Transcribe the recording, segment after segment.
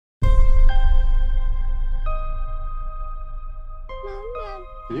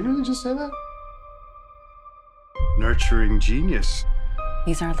Did you really just say that? Nurturing genius.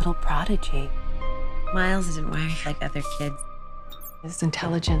 He's our little prodigy. Miles isn't wired like other kids. His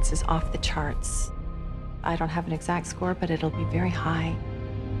intelligence is off the charts. I don't have an exact score, but it'll be very high.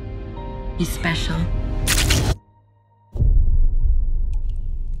 He's special.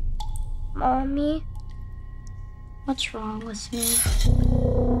 Mommy, what's wrong with me?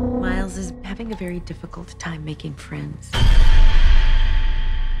 Miles is having a very difficult time making friends.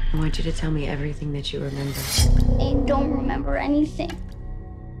 I want you to tell me everything that you remember. I don't remember anything.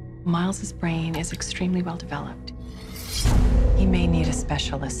 Miles's brain is extremely well developed. He may need a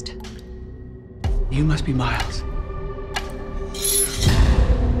specialist. You must be Miles.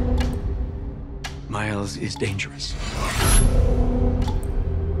 Miles is dangerous.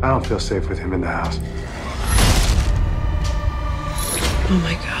 I don't feel safe with him in the house. Oh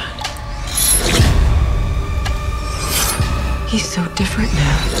my God. He's so different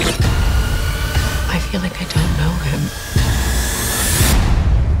now. I feel like I don't know him.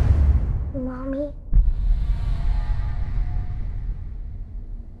 Mommy,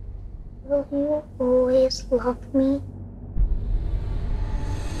 will you always love me?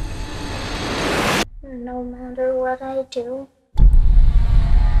 No matter what I do?